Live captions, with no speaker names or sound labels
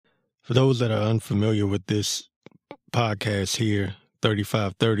For those that are unfamiliar with this podcast here,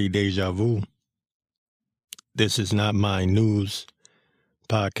 3530 Deja Vu, this is not my news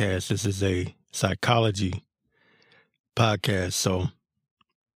podcast. This is a psychology podcast. So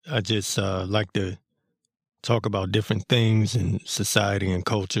I just like to talk about different things in society and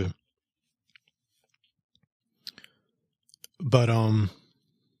culture. But I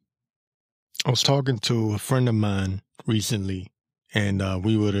was talking to a friend of mine recently, and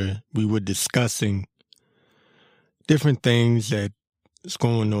we were discussing different things that's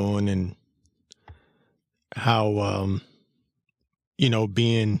going on and how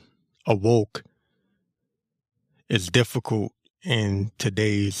being awoke is difficult in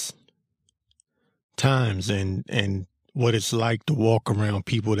today's times, and what it's like to walk around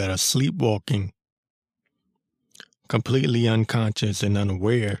people that are sleepwalking, completely unconscious and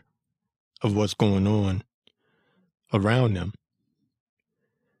unaware of what's going on around them.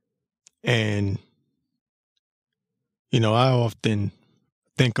 And, I often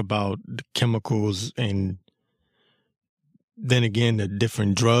think about the chemicals and then again, the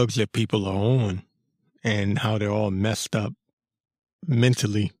different drugs that people are on and how they're all messed up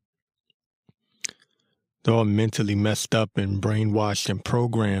mentally. They're all mentally messed up and brainwashed and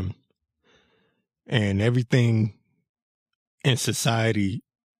programmed. And everything in society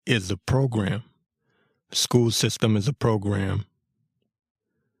is a program. The school system is a program.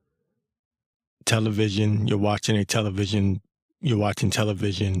 Television, you're watching television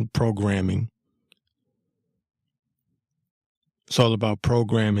programming. It's all about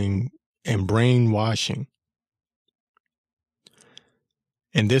programming and brainwashing.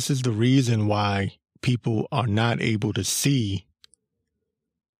 And this is the reason why people are not able to see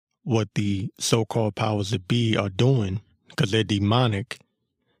what the so-called powers that be are doing, because they're demonic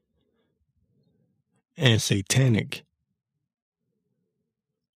and satanic.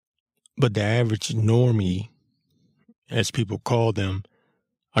 But the average normie, as people call them,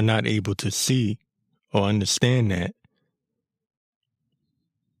 are not able to see or understand that.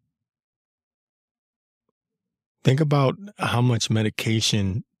 Think about how much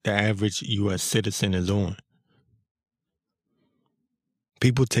medication the average U.S. citizen is on.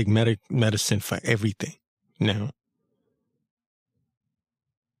 People take medicine for everything now.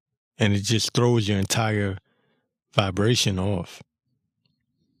 And it just throws your entire vibration off.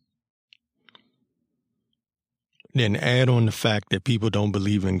 Then add on the fact that people don't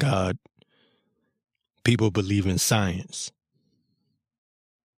believe in God. People believe in science.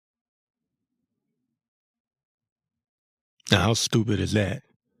 Now, how stupid is that?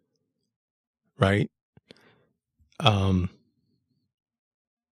 Right?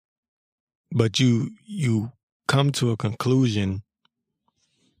 But you come to a conclusion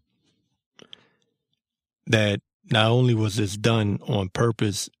that not only was this done on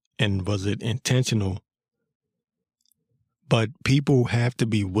purpose and was it intentional, but people have to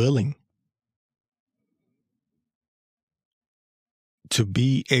be willing to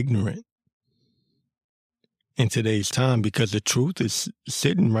be ignorant in today's time, because the truth is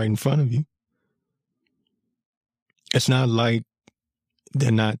sitting right in front of you. It's not like they're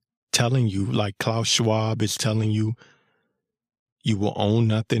not telling you, like Klaus Schwab is telling you, you will own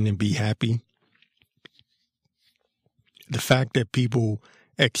nothing and be happy. The fact that people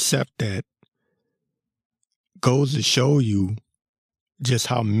accept that goes to show you just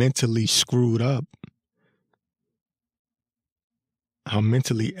how mentally screwed up, how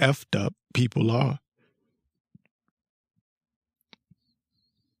mentally effed up people are.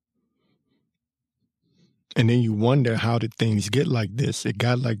 And then you wonder, how did things get like this? It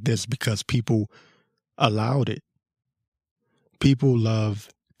got like this because people allowed it. People love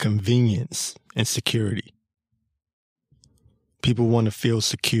convenience and security. People want to feel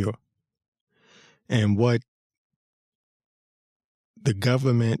secure. And what the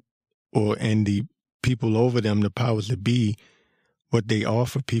government and the people over them, the powers that be, what they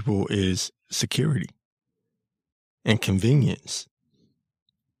offer people is security and convenience.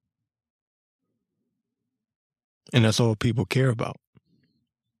 And that's all people care about.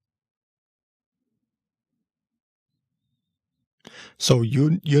 So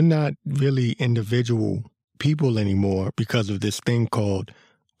you're not really individual people anymore because of this thing called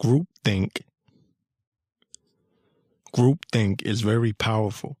groupthink. Groupthink is very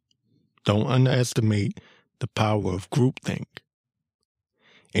powerful. Don't underestimate the power of groupthink.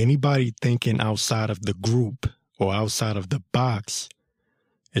 Anybody thinking outside of the group or outside of the box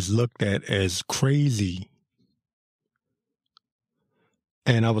is looked at as crazy.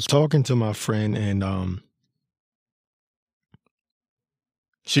 And I was talking to my friend, and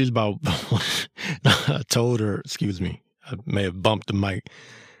she's about, I told her, excuse me, I may have bumped the mic,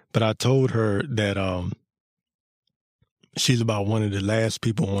 But I told her that she's about one of the last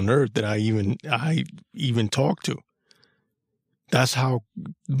people on earth that I even talked to. That's how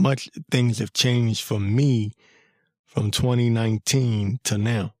much things have changed for me from 2019 to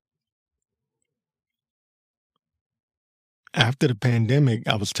now. After the pandemic,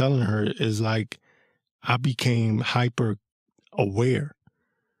 I was telling her, it's like I became hyper aware,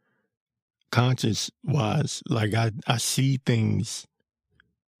 conscious wise. Like I see things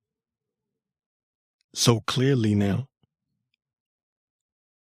so clearly now,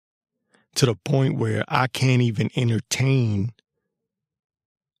 to the point where I can't even entertain.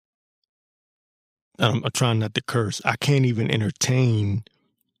 I'm trying not to curse. I can't even entertain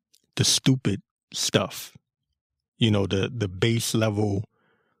the stupid stuff. The base level,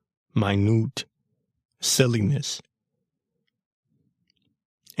 minute silliness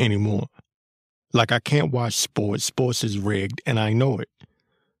anymore. Like I can't watch sports. Sports is rigged, and I know it.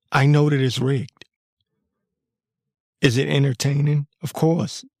 I know that it's rigged. Is it entertaining? Of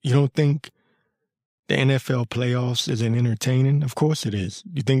course. You don't think the NFL playoffs isn't entertaining? Of course it is.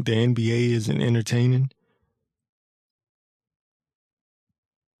 You think the NBA isn't entertaining?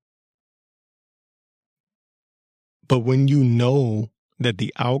 But when you know that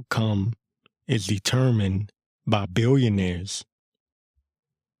the outcome is determined by billionaires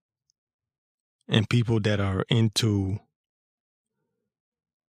and people that are into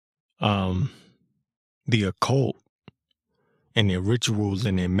the occult and their rituals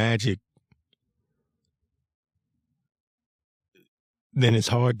and their magic, then it's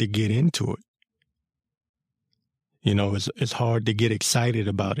hard to get into it. It's hard to get excited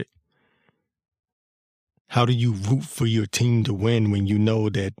about it. How do you root for your team to win when you know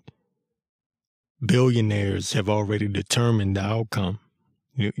that billionaires have already determined the outcome?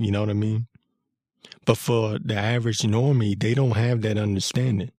 You know what I mean? But for the average normie, they don't have that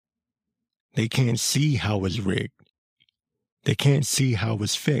understanding. They can't see how it's rigged. They can't see how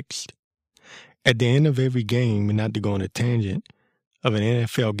it's fixed. At the end of every game, and not to go on a tangent, of an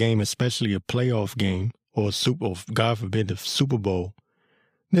NFL game, especially a playoff game, or God forbid, the Super Bowl,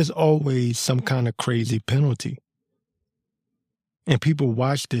 there's always some kind of crazy penalty. And people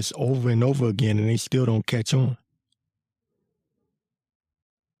watch this over and over again, and they still don't catch on.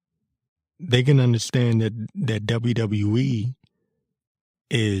 They can understand that WWE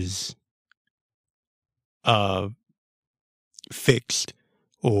is fixed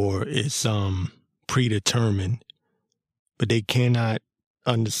or is predetermined, but they cannot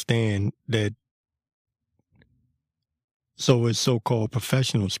understand that. So is so-called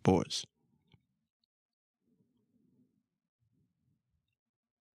professional sports.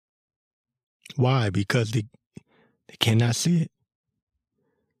 Why? Because they cannot see it.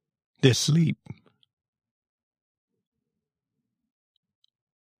 They're asleep.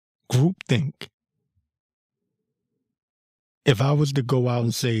 Groupthink. If I was to go out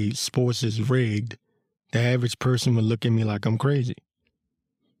and say sports is rigged, the average person would look at me like I'm crazy.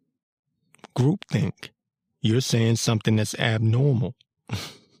 Groupthink. You're saying something that's abnormal.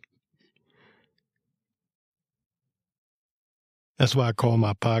 That's why I call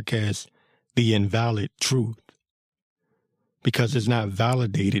my podcast The Invalid Truth, because it's not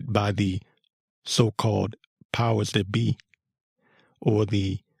validated by the so-called powers that be or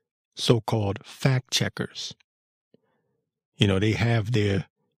the so-called fact checkers. They have their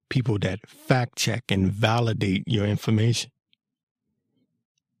people that fact check and validate your information.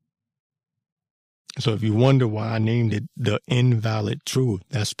 So if you wonder why I named it The Invalid Truth,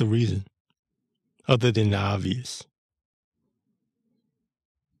 that's the reason, other than the obvious.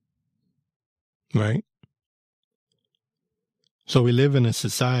 Right? So we live in a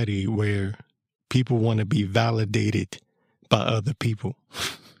society where people want to be validated by other people.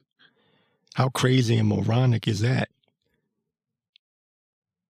 How crazy and moronic is that?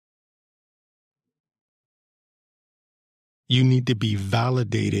 You need to be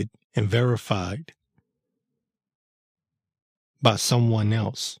validated and verified by someone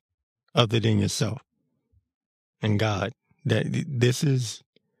else other than yourself and God. That this is,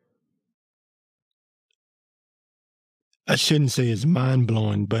 I shouldn't say it's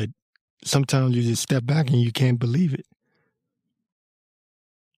mind-blowing, but sometimes you just step back and you can't believe it.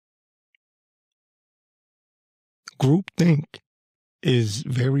 Groupthink is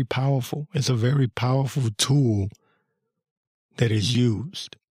very powerful. It's a very powerful tool that is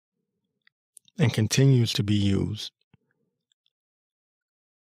used and continues to be used.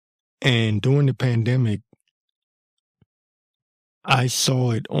 And during the pandemic, I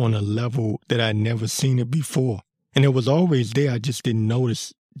saw it on a level that I'd never seen it before. And it was always there. I just didn't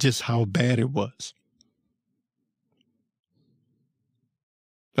notice just how bad it was.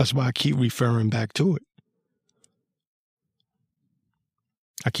 That's why I keep referring back to it.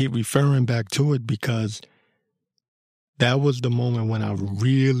 I keep referring back to it because that was the moment when I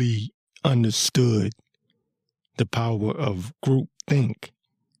really understood the power of groupthink.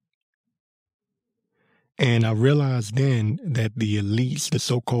 And I realized then that the elites, the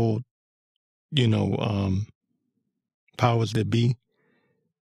so-called, powers that be,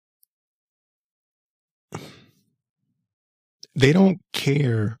 they don't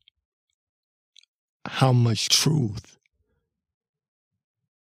care how much truth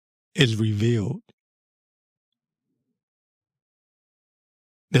is revealed.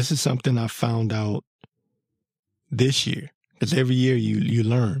 This is something I found out this year, because every year you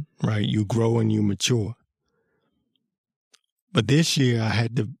learn, right? You grow and you mature. But this year I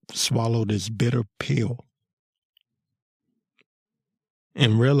had to swallow this bitter pill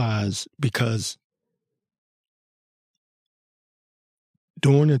and realize, because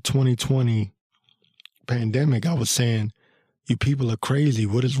during the 2020 pandemic, I was saying, you people are crazy.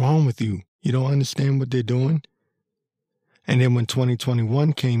 What is wrong with you? You don't understand what they're doing? And then when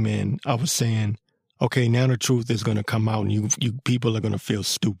 2021 came in, I was saying, okay, now the truth is going to come out and you people are going to feel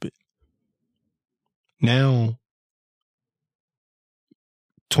stupid. Now,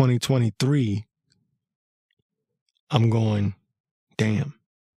 2023, I'm going, damn.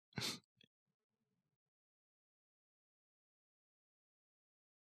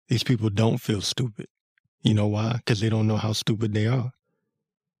 These people don't feel stupid. You know why? Because they don't know how stupid they are.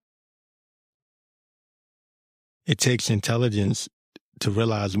 It takes intelligence to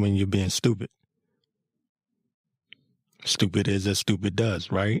realize when you're being stupid. Stupid is as stupid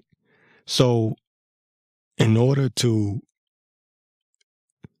does, right? So in order to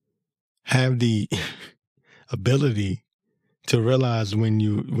have the ability to realize when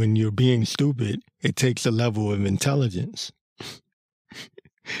you're being stupid, it takes a level of intelligence.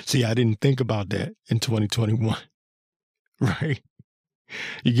 See, I didn't think about that in 2021, right?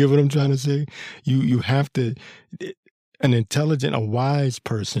 You get what I'm trying to say? You have to, an intelligent, a wise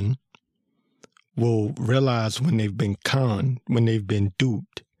person will realize when they've been conned, when they've been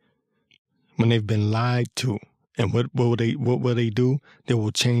duped, when they've been lied to. And what will they do? They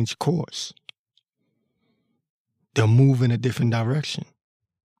will change course. They'll move in a different direction.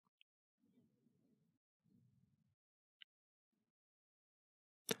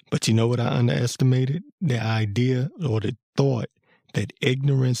 But you know what I underestimated? The idea or the thought that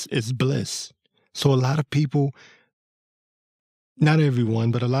ignorance is bliss. So a lot of people, not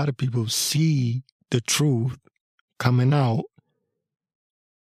everyone, but a lot of people see the truth coming out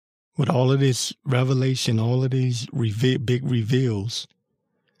with all of this revelation, all of these big reveals.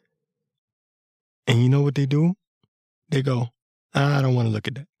 And you know what they do? They go, I don't want to look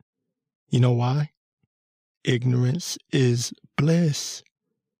at that. You know why? Ignorance is bliss.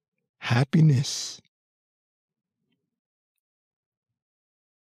 Happiness.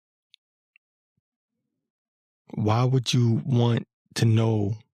 Why would you want to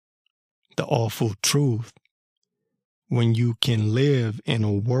know the awful truth when you can live in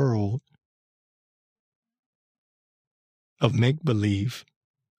a world of make-believe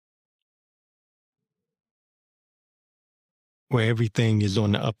where everything is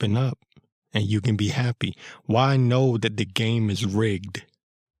on the up and up and you can be happy? Why know that the game is rigged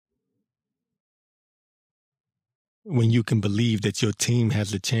when you can believe that your team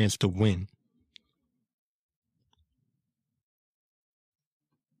has a chance to win?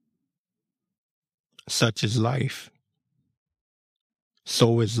 Such is life.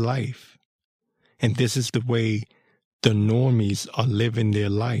 So is life. And this is the way the normies are living their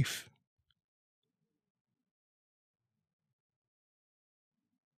life.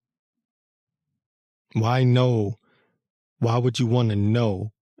 Why would you want to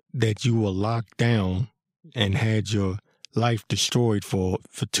know that you were locked down and had your life destroyed for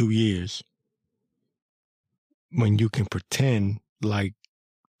 2 years when you can pretend like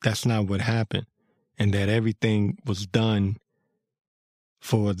that's not what happened and that everything was done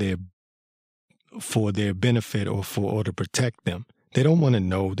for their benefit or to protect them? They don't want to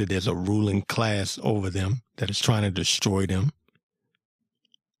know that there's a ruling class over them that is trying to destroy them.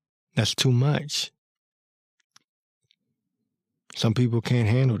 That's too much. Some people can't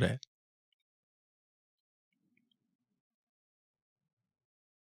handle that.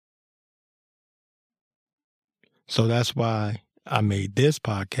 So that's why I made this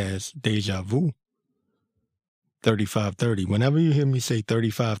podcast, Deja Vu, 3530. Whenever you hear me say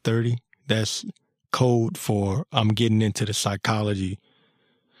 3530, that's code for I'm getting into the psychology.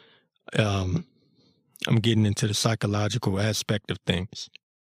 I'm getting into the psychological aspect of things.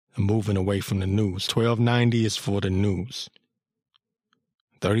 I'm moving away from the news. 1290 is for the news.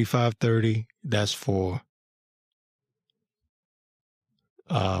 3530, that's for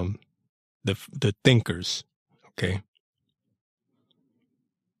the thinkers, okay?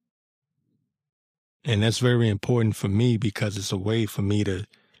 And that's very important for me because it's a way for me to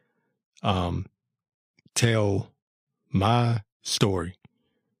tell my story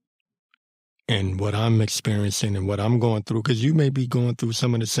and what I'm experiencing and what I'm going through, because you may be going through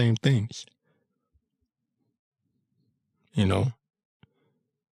some of the same things, you know?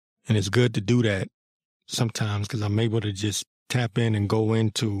 And it's good to do that sometimes because I'm able to just tap in and go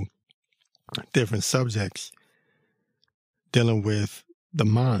into different subjects dealing with the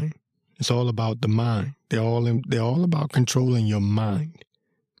mind. It's all about the mind. They're all about controlling your mind.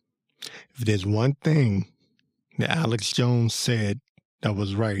 If there's one thing that Alex Jones said that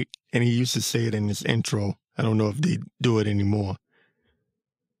was right, and he used to say it in his intro, I don't know if they do it anymore,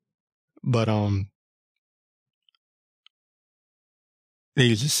 but they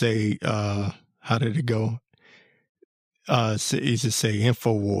used to say, how did it go? He used to say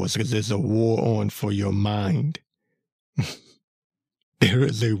InfoWars, because there's a war on for your mind. There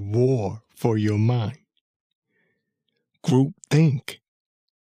is a war for your mind. Groupthink.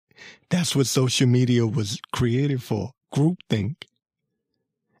 That's what social media was created for. Groupthink.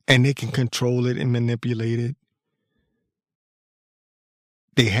 And they can control it and manipulate it.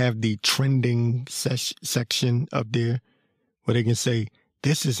 They have the trending section up there where they can say,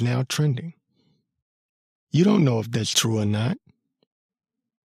 this is now trending. You don't know if that's true or not.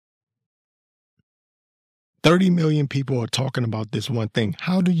 30 million people are talking about this one thing.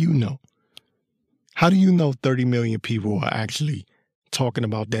 How do you know? How do you know 30 million people are actually talking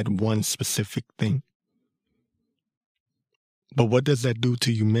about that one specific thing? But what does that do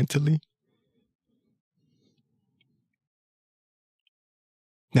to you mentally?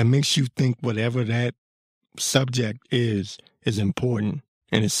 That makes you think whatever that subject is important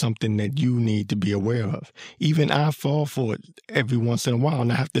and it's something that you need to be aware of. Even I fall for it every once in a while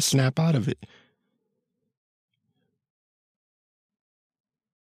and I have to snap out of it.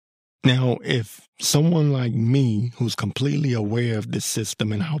 Now, if someone like me, who's completely aware of this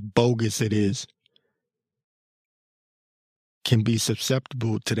system and how bogus it is, can be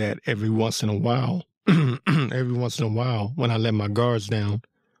susceptible to that every once in a while, when I let my guards down,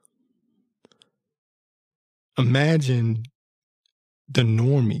 imagine the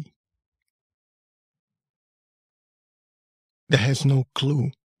normie that has no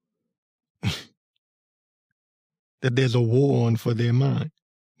clue that there's a war on for their mind,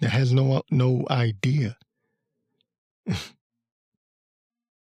 that has no idea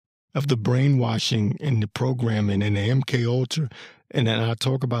of the brainwashing and the programming and the MK Ultra. And then I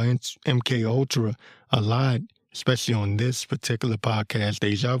talk about MK Ultra a lot, especially on this particular podcast,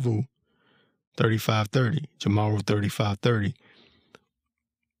 Deja Vu 3530, tomorrow 3530.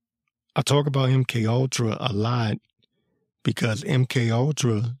 I talk about MK Ultra a lot because MK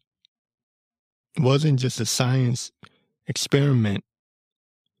Ultra wasn't just a science experiment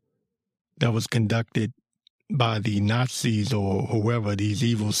that was conducted by the Nazis or whoever, these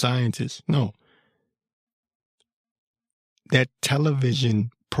evil scientists. No. That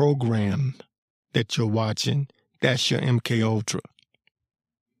television program that you're watching, that's your MK Ultra.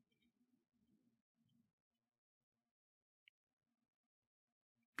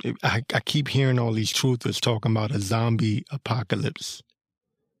 I keep hearing all these truthers talking about a zombie apocalypse.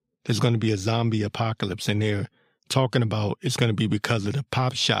 There's going to be a zombie apocalypse, and they're talking about it's going to be because of the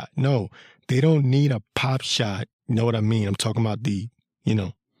pop shot. No, they don't need a pop shot. You know what I mean? I'm talking about the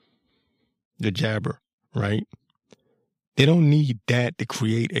jabber, right? They don't need that to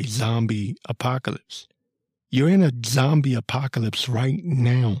create a zombie apocalypse. You're in a zombie apocalypse right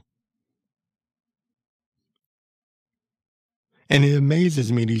now. And it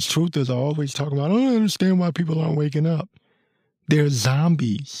amazes me. These truthers are always talking about, I don't understand why people aren't waking up. They're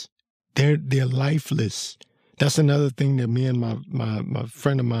zombies. They're lifeless. That's another thing that me and my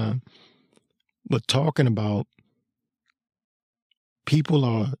friend of mine were talking about. People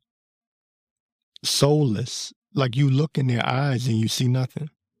are soulless. Like you look in their eyes and you see nothing.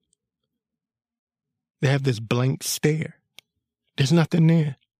 They have this blank stare. There's nothing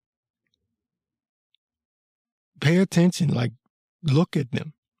there. Pay attention, like look at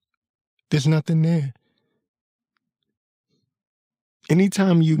them. There's nothing there.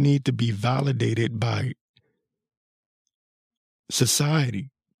 Anytime you need to be validated by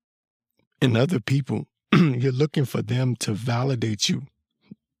society and other people, you're looking for them to validate you,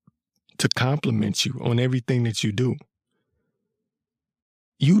 to compliment you on everything that you do.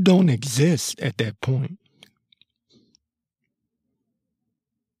 You don't exist at that point.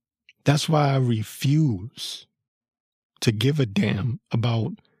 That's why I refuse to give a damn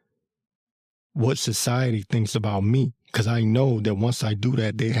about what society thinks about me, because I know that once I do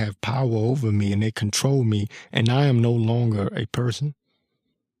that, they have power over me and they control me, and I am no longer a person.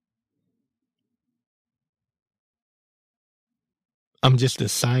 I'm just a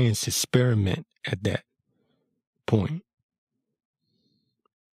science experiment at that point.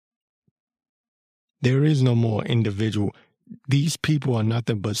 There is no more individual. These people are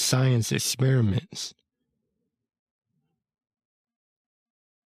nothing but science experiments.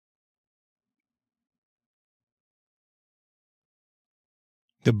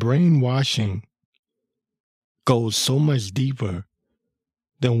 The brainwashing goes so much deeper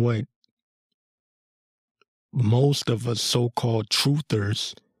than what most of us so-called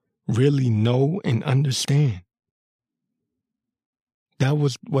truthers really know and understand. That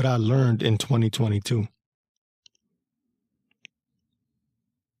was what I learned in 2022.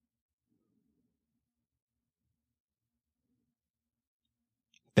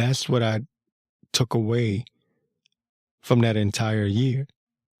 That's what I took away from that entire year.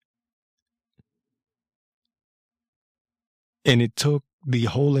 And it took the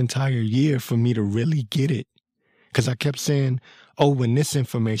whole entire year for me to really get it. Because I kept saying, oh, when this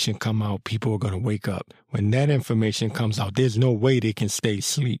information come out, people are going to wake up. When that information comes out, there's no way they can stay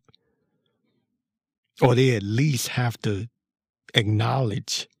asleep. Or they at least have to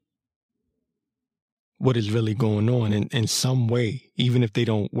acknowledge what is really going on in some way, even if they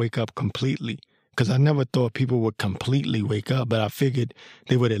don't wake up completely. Because I never thought people would completely wake up, but I figured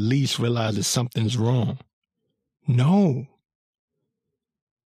they would at least realize that something's wrong. No.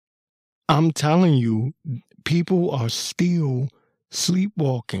 I'm telling you, people are still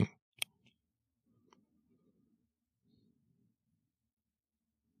sleepwalking.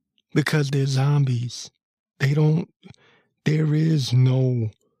 Because they're zombies. There is no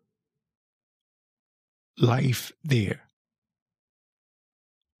life there.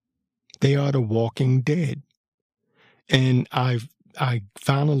 They are the walking dead. And I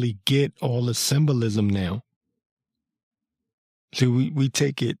finally get all the symbolism now. So we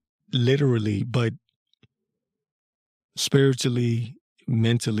take it literally, but spiritually,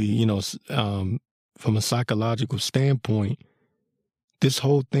 mentally, from a psychological standpoint, this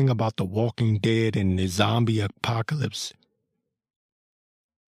whole thing about the walking dead and the zombie apocalypse,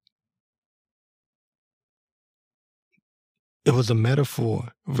 it was a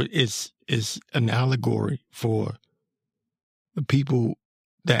metaphor. It's an allegory for the people,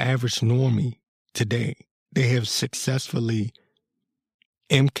 the average normie today. They have successfully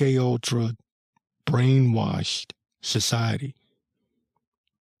MK Ultra brainwashed society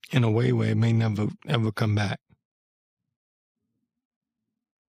in a way where it may never ever come back.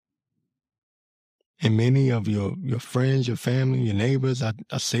 And many of your friends, your family, your neighbors, I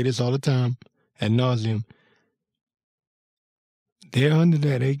say this all the time ad nauseum, they're under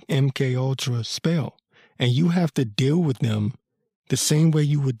that MK Ultra spell. And you have to deal with them the same way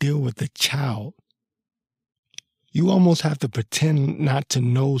you would deal with a child. You almost have to pretend not to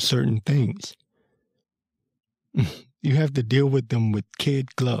know certain things. You have to deal with them with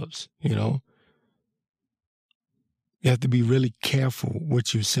kid gloves, You have to be really careful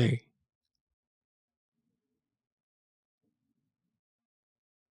what you say.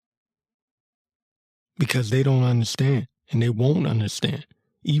 Because they don't understand, and they won't understand.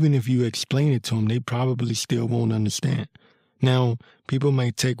 Even if you explain it to them, they probably still won't understand. Now, people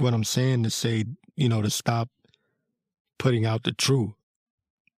may take what I'm saying to say, to stop putting out the truth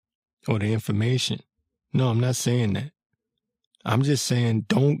or the information. No, I'm not saying that. I'm just saying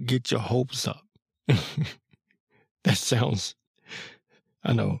don't get your hopes up. That sounds,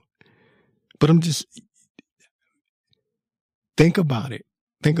 I know. But I'm just, think about it.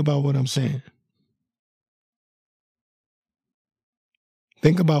 Think about what I'm saying.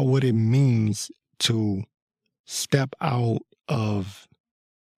 Think about what it means to step out of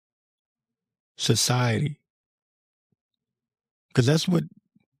society. Because that's what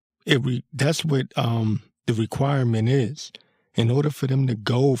the requirement is. In order for them to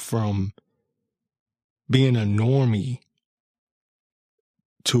go from being a normie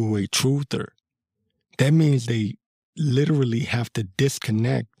to a truther, that means they literally have to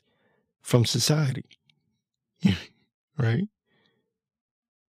disconnect from society. Right?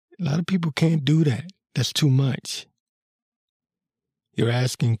 A lot of people can't do that. That's too much. You're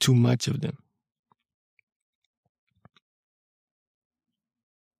asking too much of them.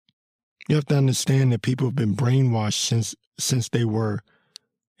 You have to understand that people have been brainwashed since they were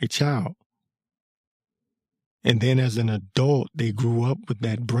a child. And then as an adult, they grew up with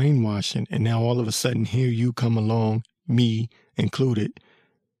that brainwashing. And now all of a sudden, here you come along, me included.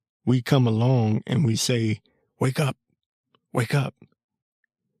 We come along and we say, wake up. Wake up.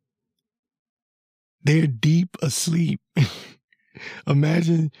 They're deep asleep.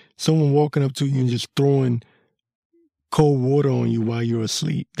 Imagine someone walking up to you and just throwing cold water on you while you're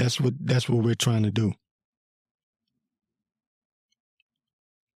asleep. That's what we're trying to do.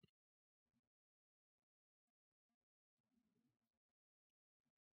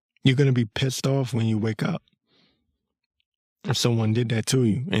 You're going to be pissed off when you wake up if someone did that to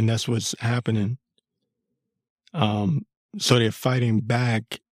you, and that's what's happening. So they're fighting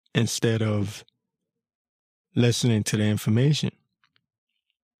back instead of listening to the information.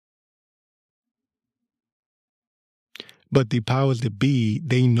 But the powers that be,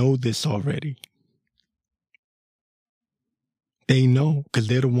 they know this already. They know because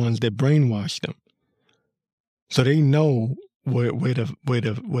they're the ones that brainwash them. So they know where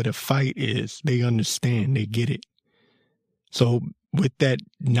the fight is. They understand. They get it. So with that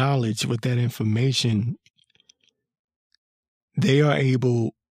knowledge, with that information, they are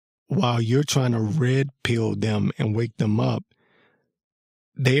able, while you're trying to red pill them and wake them up,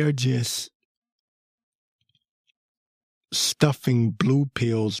 they are just stuffing blue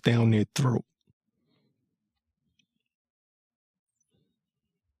pills down their throat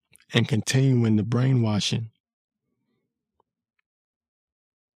and continuing the brainwashing.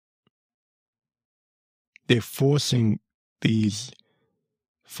 They're forcing these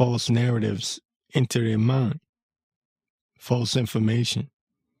false narratives into their mind, false information,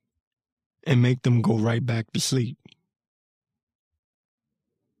 and make them go right back to sleep.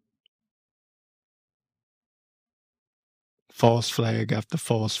 False flag after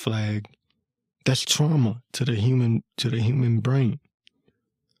false flag. That's trauma to the human brain.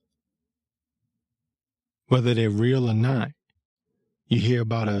 Whether they're real or not. You hear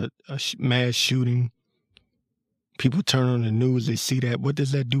about a mass shooting. People turn on the news, they see that. What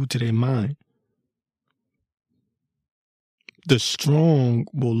does that do to their mind? The strong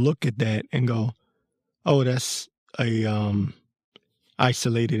will look at that and go, oh, that's a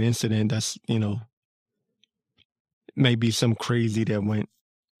isolated incident. That's, maybe some crazy that went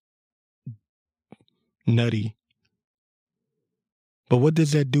nutty. But what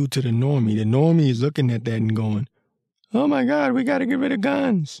does that do to the normie? The normie is looking at that and going, oh my God, we got to get rid of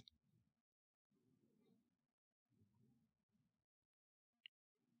guns.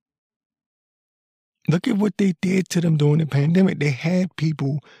 Look at what they did to them during the pandemic. They had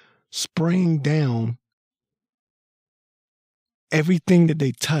people spraying down everything that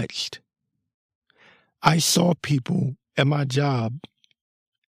they touched. I saw people at my job,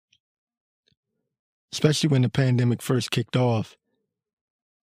 especially when the pandemic first kicked off,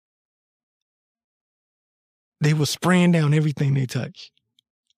 they were spraying down everything they touched.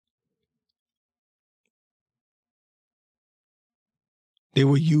 They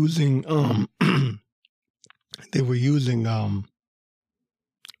were using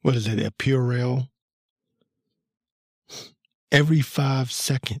what is it, a Purell every 5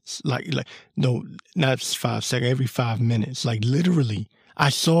 seconds. Like no, not 5 seconds, every 5 minutes. Like literally, I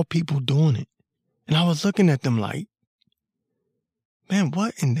saw people doing it. And I was looking at them like, man,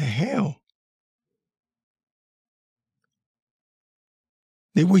 what in the hell?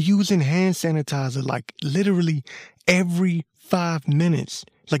 They were using hand sanitizer like literally every 5 minutes.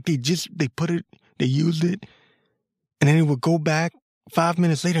 Like they used it, and then they would go back 5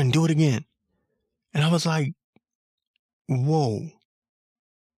 minutes later and do it again. And I was like, whoa.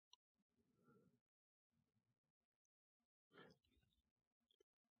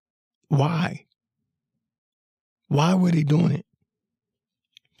 Why? Why were they doing it?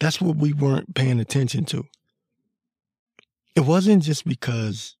 That's what we weren't paying attention to. It wasn't just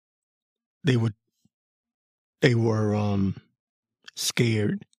because they were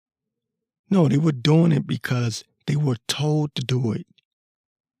scared. No, they were doing it because they were told to do it.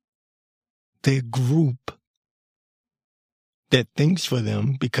 Their group that thinks for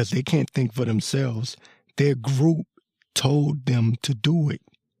them, because they can't think for themselves, their group told them to do it.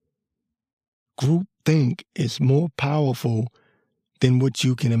 Groupthink is more powerful than what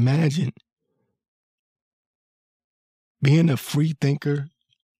you can imagine. Being a free thinker,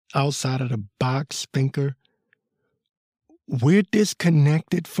 outside of the box thinker, we're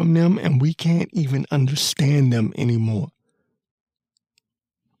disconnected from them and we can't even understand them anymore.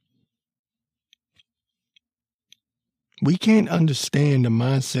 We can't understand the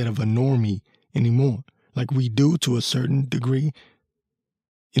mindset of a normie anymore, like we do to a certain degree,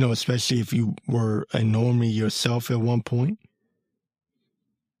 especially if you were a normie yourself at one point.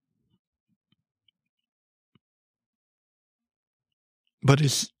 But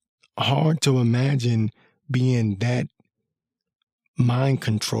it's hard to imagine being that mind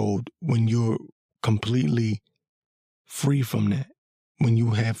controlled when you're completely free from that. When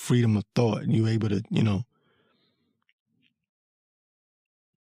you have freedom of thought, you're able to,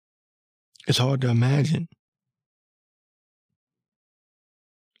 it's hard to imagine.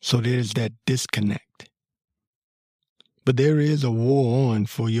 So there's that disconnect. But there is a war on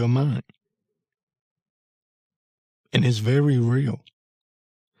for your mind. And it's very real.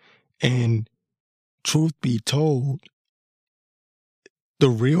 And truth be told, the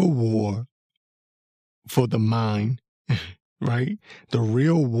real war for the mind, right? The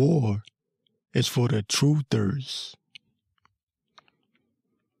real war is for the truthers.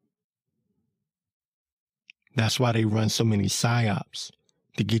 That's why they run so many psyops,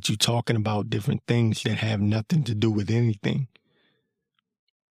 to get you talking about different things that have nothing to do with anything.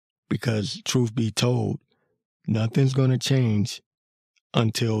 Because truth be told, nothing's going to change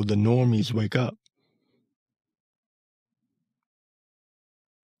until the normies wake up.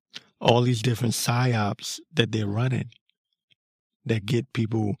 All these different psyops that they're running that get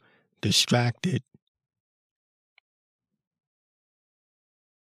people distracted.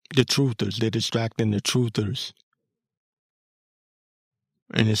 The truthers, they're distracting the truthers.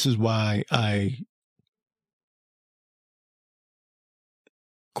 And this is why I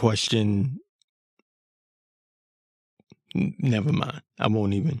question. Never mind. I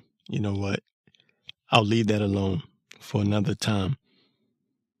won't even. You know what? I'll leave that alone for another time.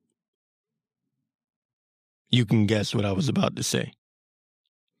 You can guess what I was about to say.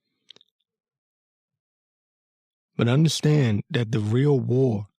 But understand that the real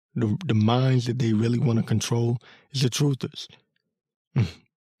war, the minds that they really want to control, is the truthers.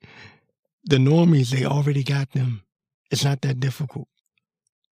 The normies, they already got them. It's not that difficult.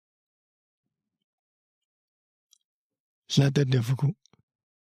 It's not that difficult.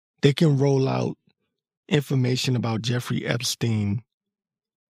 They can roll out information about Jeffrey Epstein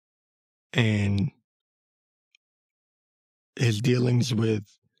and his dealings with,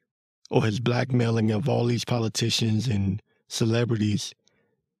 or his blackmailing of all these politicians and celebrities,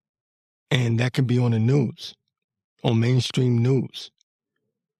 and that can be on the news, on mainstream news.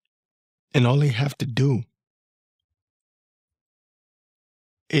 And all they have to do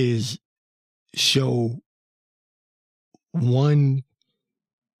is show one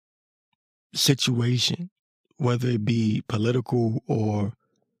situation, whether it be political or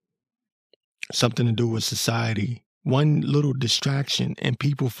something to do with society, one little distraction, and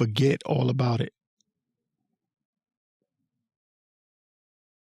people forget all about it.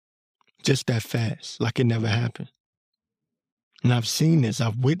 Just that fast, like it never happened. And I've seen this,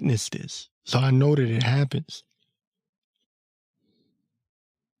 I've witnessed this, so I know that it happens.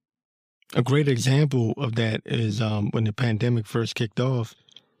 A great example of that is when the pandemic first kicked off,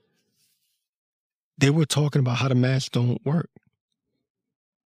 they were talking about how the masks don't work.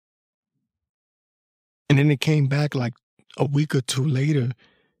 And then it came back like a week or two later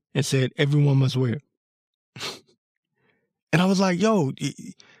and said, everyone must wear it. And I was like, yo,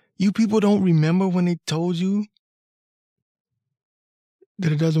 you people don't remember when they told you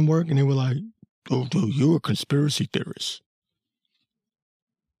that it doesn't work? And they were like, oh, you're a conspiracy theorist.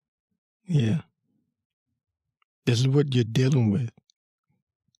 Yeah. This is what you're dealing with.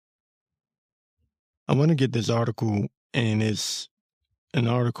 I want to get this article, and it's an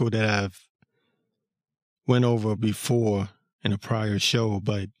article that I've went over before in a prior show,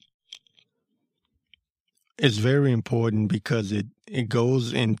 but it's very important because it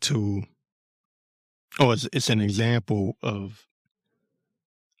goes into, it's an example of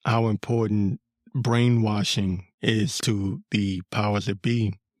how important brainwashing is to the powers that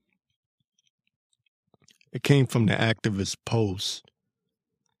be. It came from the activist Post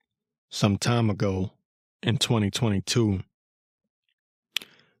some time ago in 2022.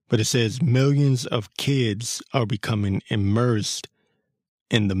 But it says millions of kids are becoming immersed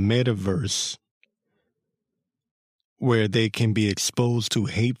in the metaverse, where they can be exposed to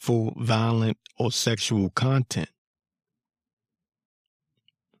hateful, violent, or sexual content.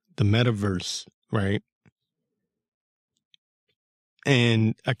 The metaverse, right?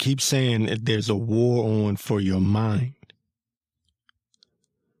 And I keep saying that there's a war on for your mind.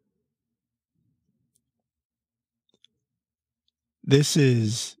 This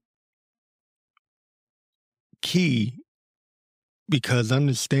is key because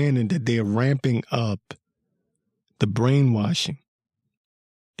understanding that they're ramping up the brainwashing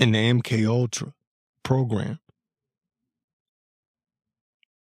in the MK Ultra program.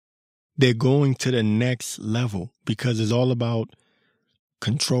 They're going to the next level because it's all about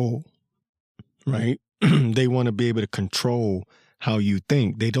control, right? They want to be able to control how you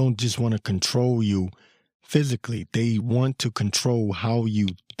think. They don't just want to control you physically. They want to control how you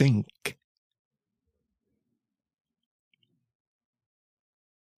think.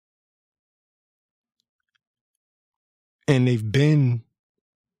 And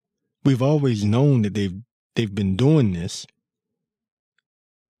we've always known that they've been doing this,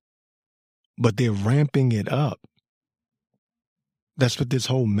 but they're ramping it up. That's what this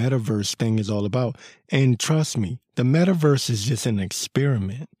whole metaverse thing is all about. And trust me, the metaverse is just an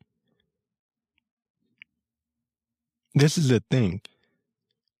experiment. This is the thing.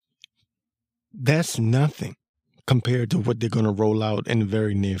 That's nothing compared to what they're going to roll out in the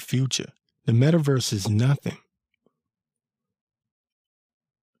very near future. The metaverse is nothing.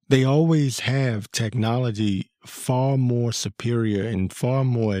 They always have technology far more superior and far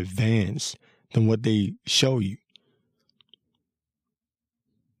more advanced than what they show you.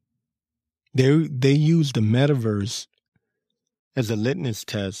 They use the metaverse as a litmus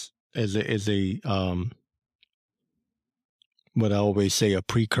test, as a what I always say, a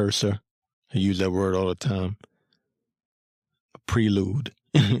precursor. I use that word all the time. A prelude,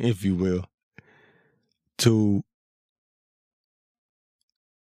 if you will, to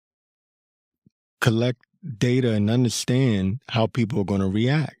collect data and understand how people are going to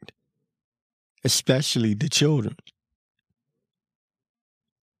react, especially the children.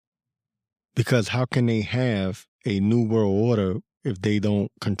 Because how can they have a new world order if they don't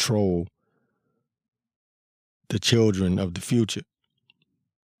control the children of the future?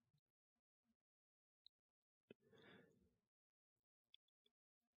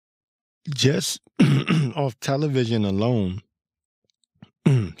 Just off television alone,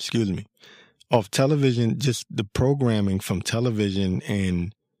 excuse me, off television, just the programming from television,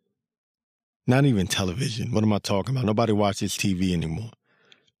 and not even television. What am I talking about? Nobody watches TV anymore.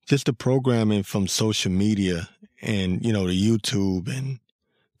 Just the programming from social media and, the YouTube and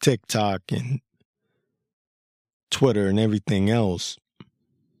TikTok and Twitter and everything else,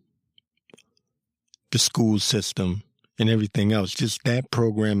 the school system and everything else, just that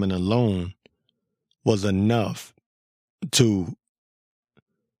programming alone was enough to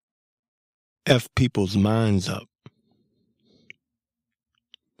F people's minds up.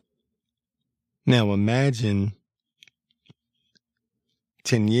 Now imagine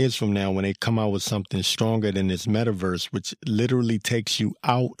 10 years from now when they come out with something stronger than this metaverse, which literally takes you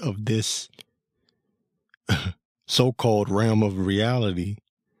out of this so-called realm of reality.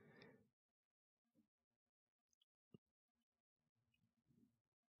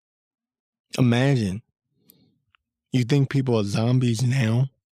 Imagine. You think people are zombies now?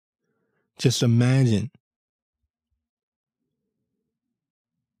 Just imagine.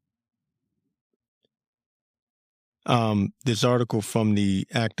 This article from the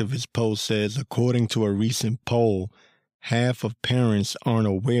Activist Post says, according to a recent poll, half of parents aren't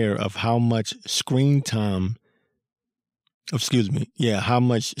aware of how much screen time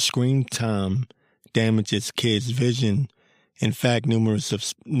damages kids' vision. In fact,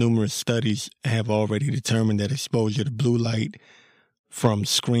 numerous studies have already determined that exposure to blue light from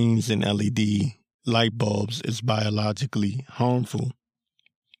screens and LED light bulbs is biologically harmful.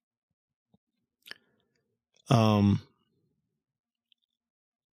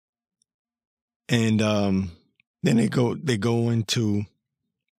 Then they go into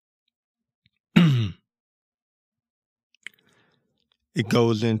it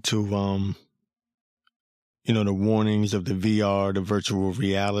goes into the warnings of the VR, the virtual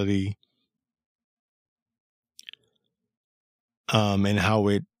reality, and how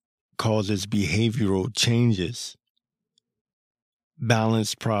it causes behavioral changes,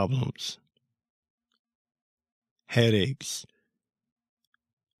 balance problems, headaches,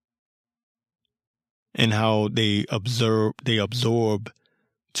 and how they absorb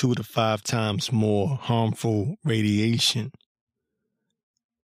 2 to 5 times more harmful radiation.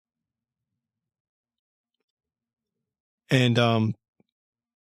 And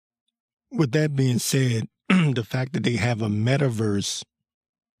with that being said, the fact that they have a metaverse,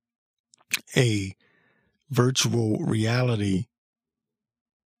 a virtual reality,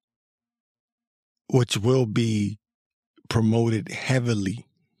 which will be promoted heavily.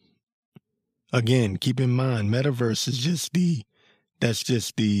 Again, keep in mind, metaverse is just the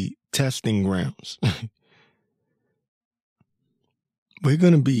testing grounds. We're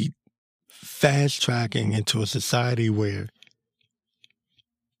going to be fast tracking into a society where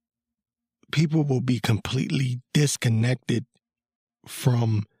people will be completely disconnected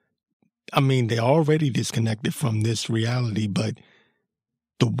from, they're already disconnected from this reality, but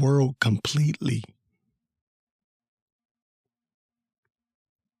the world completely.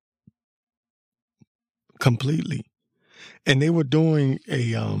 And they were doing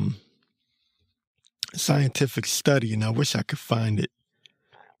a scientific study, and I wish I could find it,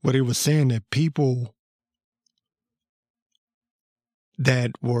 where they were saying that people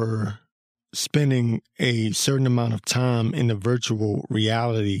that were spending a certain amount of time in the virtual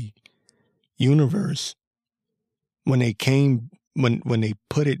reality universe, when they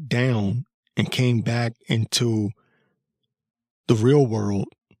put it down and came back into the real world,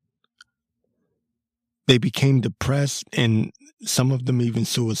 they became depressed and some of them even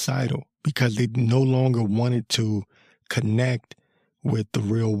suicidal because they no longer wanted to connect with the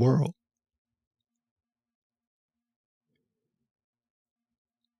real world.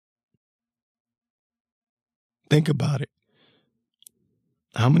 Think about it.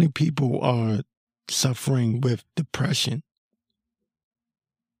 How many people are suffering with depression?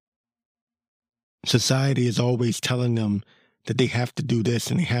 Society is always telling them that they have to do this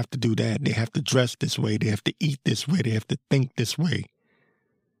and they have to do that. They have to dress this way. They have to eat this way. They have to think this way.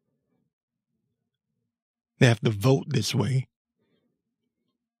 They have to vote this way.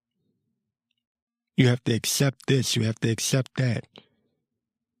 You have to accept this. You have to accept that.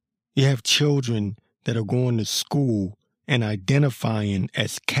 You have children that are going to school and identifying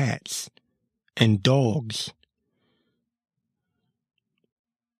as cats and dogs.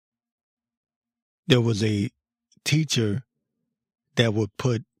 There was a teacher that would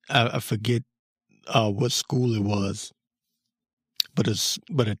put, I forget what school it was, but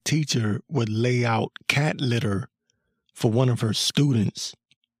a teacher would lay out cat litter for one of her students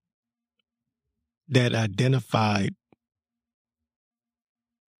that identified,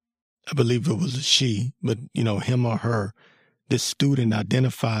 I believe it was a she, but him or her, this student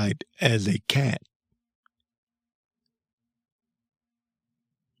identified as a cat.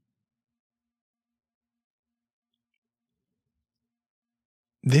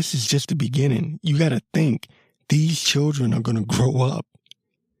 This is just the beginning. You got to think these children are going to grow up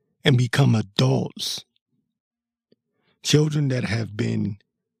and become adults. Children that have been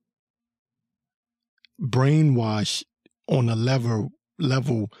brainwashed on a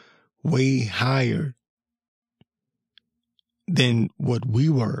level way higher than what we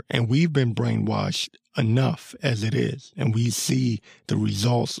were. And we've been brainwashed enough as it is. And we see the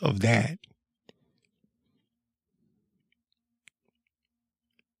results of that.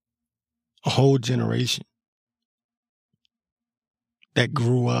 A whole generation that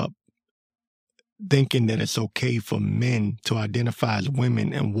grew up thinking that it's okay for men to identify as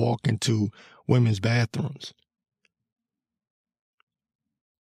women and walk into women's bathrooms.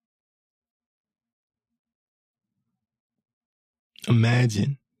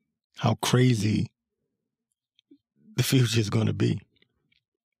 Imagine how crazy the future is going to be.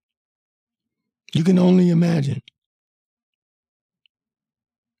 You can only imagine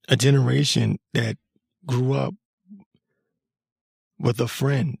a generation that grew up with a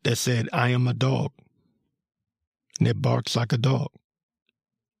friend that said, I am a dog, and that barks like a dog,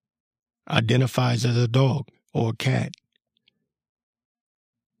 identifies as a dog or a cat.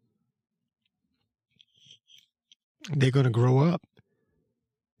 They're going to grow up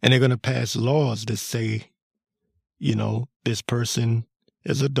and they're going to pass laws that say, this person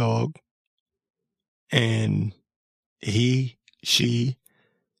is a dog and she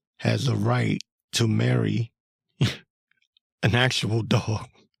has a right to marry an actual dog.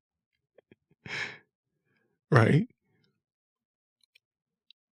 Right?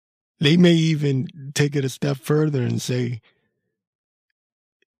 They may even take it a step further and say,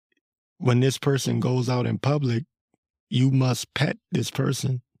 when this person goes out in public, you must pet this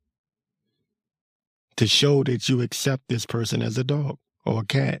person to show that you accept this person as a dog or a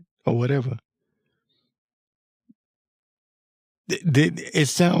cat or whatever. It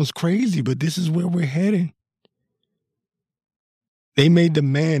sounds crazy, but this is where we're heading. They made the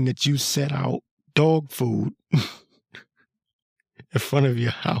man that you set out dog food in front of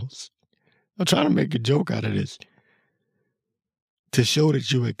your house. I'm trying to make a joke out of this to show that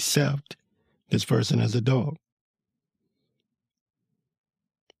you accept this person as a dog.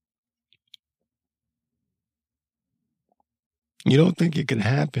 You don't think it can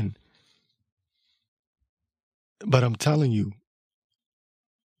happen, but I'm telling you,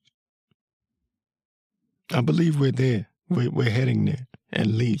 I believe we're there. We're heading there. At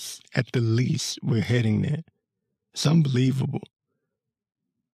the least, we're heading there. It's unbelievable.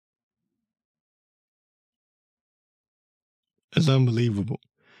 It's unbelievable.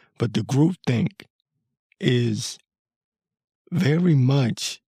 But the groupthink is very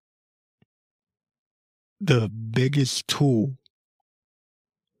much the biggest tool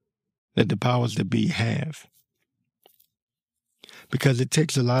that the powers that be have. Because it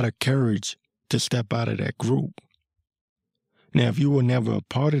takes a lot of courage to step out of that group. Now, if you were never a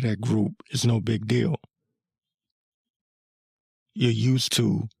part of that group, it's no big deal. You're used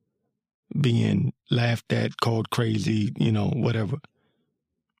to being laughed at, called crazy, whatever.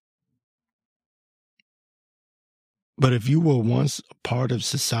 But if you were once a part of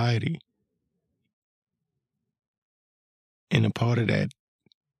society and a part of that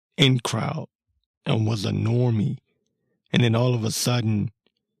in crowd and was a normie, and then all of a sudden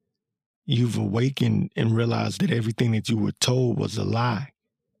you've awakened and realized that everything that you were told was a lie,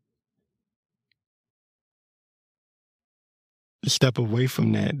 to step away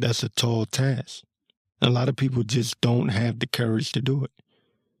from that, that's a tall task. A lot of people just don't have the courage to do it.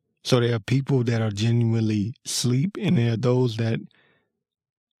 So there are people that are genuinely asleep, and there are those that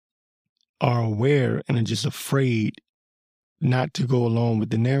are aware and are just afraid not to go along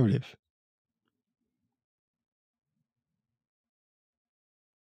with the narrative.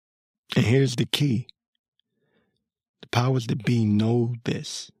 And here's the key. The powers that be know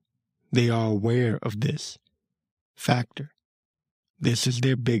this. They are aware of this factor. This is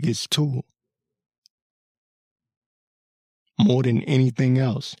their biggest tool. More than anything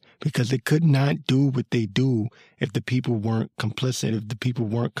else. Because they could not do what they do if the people weren't complicit, if the people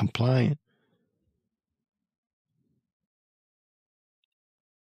weren't compliant.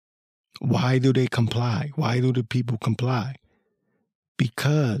 Why do they comply? Why do the people comply?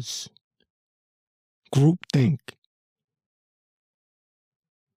 Because groupthink.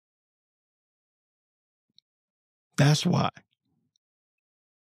 That's why.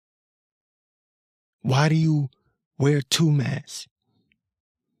 Why do you wear 2 masks?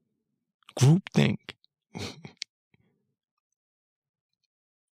 Groupthink.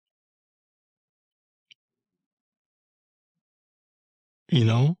 You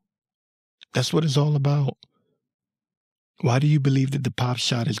know? That's what it's all about. Why do you believe that the pop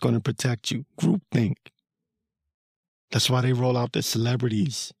shot is going to protect you? Groupthink. That's why they roll out the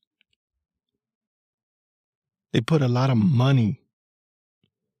celebrities. They put a lot of money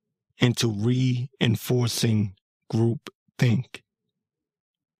into reinforcing groupthink.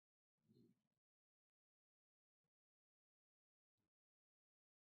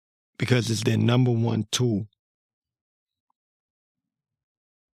 Because it's their number one tool.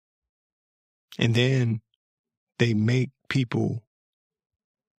 And then they make people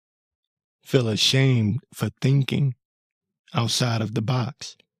feel ashamed for thinking outside of the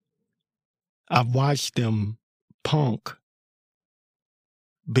box. I've watched them punk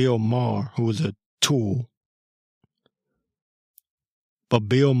Bill Maher, who was a tool. But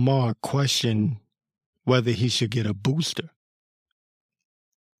Bill Maher questioned whether he should get a booster.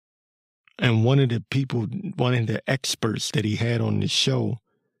 And one of the experts that he had on the show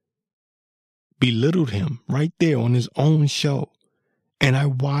belittled him right there on his own show. And I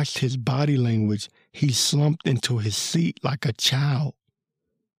watched his body language. He slumped into his seat like a child.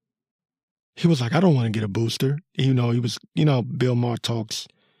 He was like, I don't want to get a booster. Bill Maher talks,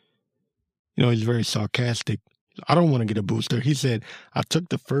 he's very sarcastic. I don't want to get a booster. He said, I took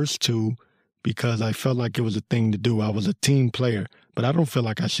the first 2 because I felt like it was a thing to do. I was a team player, but I don't feel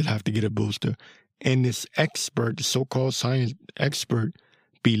like I should have to get a booster. And this expert, the so-called science expert,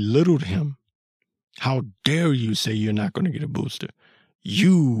 belittled him. How dare you say you're not going to get a booster?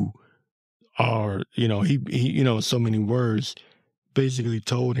 You are, he so many words, basically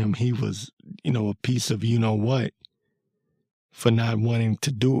told him he was, a piece of what for not wanting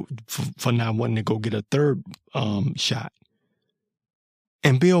to for not wanting to go get a third shot.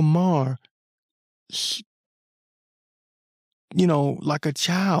 And Bill Maher, like a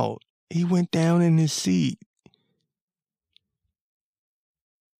child, he went down in his seat.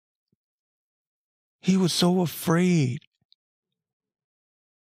 He was so afraid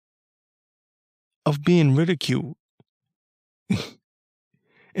of being ridiculed.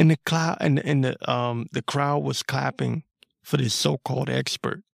 And the crowd was clapping for this so-called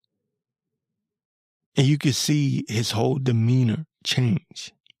expert. And you could see his whole demeanor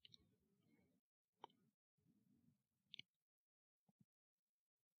change.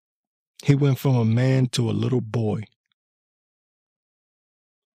 He went from a man to a little boy.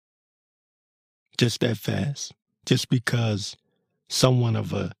 Just that fast. Just because someone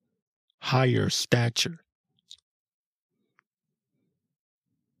of a higher stature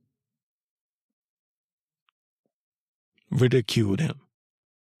ridiculed him.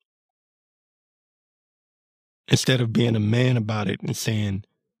 Instead of being a man about it and saying,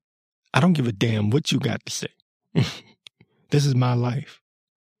 I don't give a damn what you got to say. This is my life.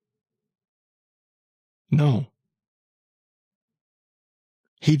 No.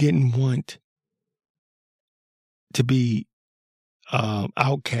 He didn't want to be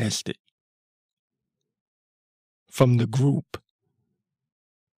outcasted from the group.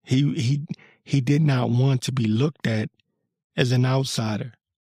 He did not want to be looked at as an outsider.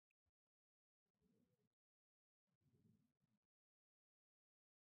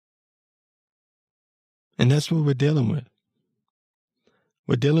 And that's what we're dealing with.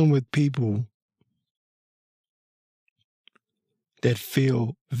 We're dealing with people that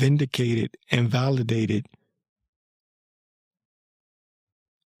feel vindicated and validated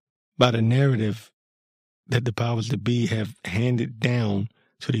by the narrative that the powers that be have handed down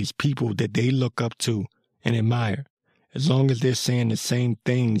to these people that they look up to and admire. As long as they're saying the same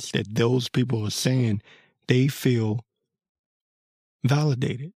things that those people are saying, they feel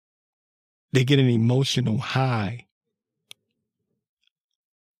validated. They get an emotional high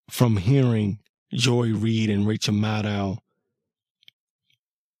from hearing Joy Reid and Rachel Maddow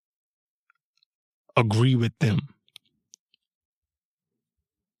agree with them.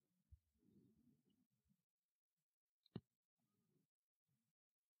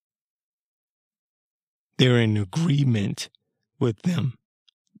 They're in agreement with them.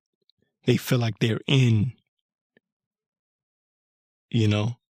 They feel like they're in, you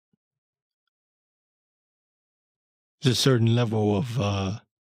know. There's a certain level of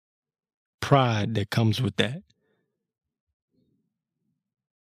pride that comes with that.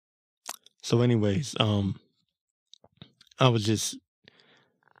 So anyways, I was just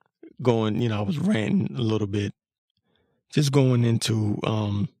going, I was ranting a little bit, just going into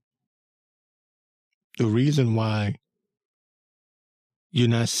the reason why you're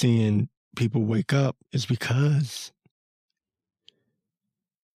not seeing people wake up is because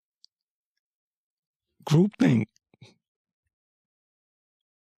groupthink.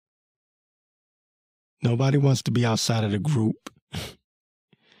 Nobody wants to be outside of the group.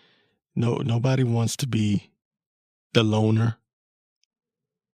 Nobody wants to be the loner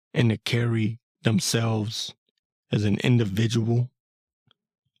and to carry themselves as an individual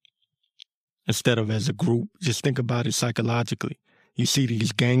instead of as a group. Just think about it psychologically. You see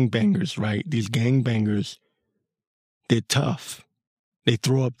these gangbangers, right? These gangbangers, they're tough. They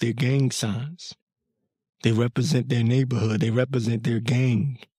throw up their gang signs. They represent their neighborhood. They represent their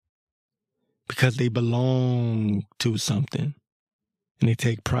gang because they belong to something and they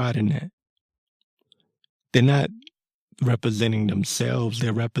take pride in that. They're not representing themselves.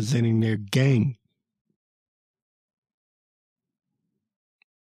 They're representing their gang.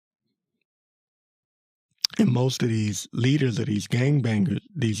 And most of these leaders of these gangbangers,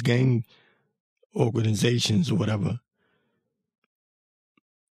 these gang organizations or whatever,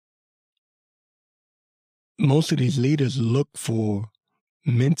 most of these leaders look for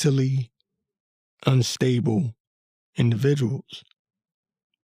mentally unstable individuals.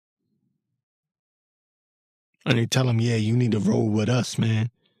 And they tell them, yeah, you need to roll with us,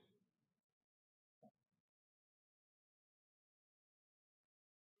 man.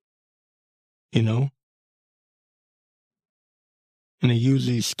 You know? And they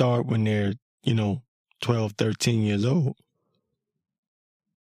usually start when they're, 12, 13 years old.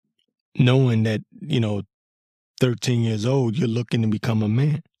 Knowing that, 13 years old, you're looking to become a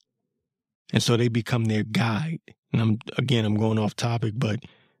man. And so they become their guide. And I'm going off topic, but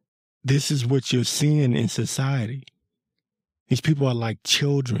this is what you're seeing in society. These people are like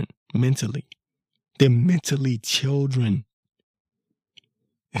children mentally. They're mentally children.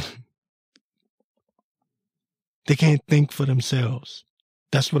 They can't think for themselves.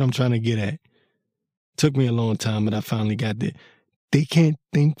 That's what I'm trying to get at. Took me a long time, but I finally got there. They can't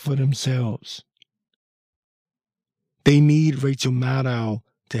think for themselves. They need Rachel Maddow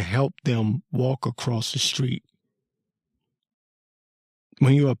to help them walk across the street.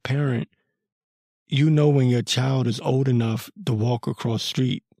 When you're a parent, you know when your child is old enough to walk across the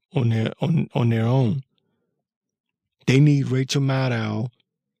street on their own. They need Rachel Maddow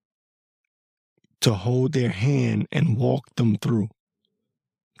to hold their hand and walk them through.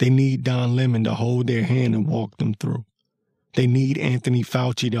 They need Don Lemon to hold their hand and walk them through. They need Anthony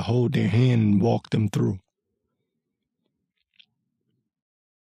Fauci to hold their hand and walk them through.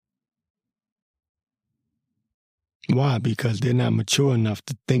 Why? Because they're not mature enough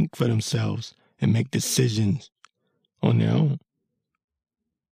to think for themselves and make decisions on their own.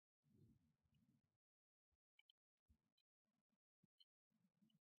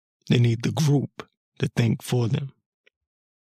 They need the group to think for them.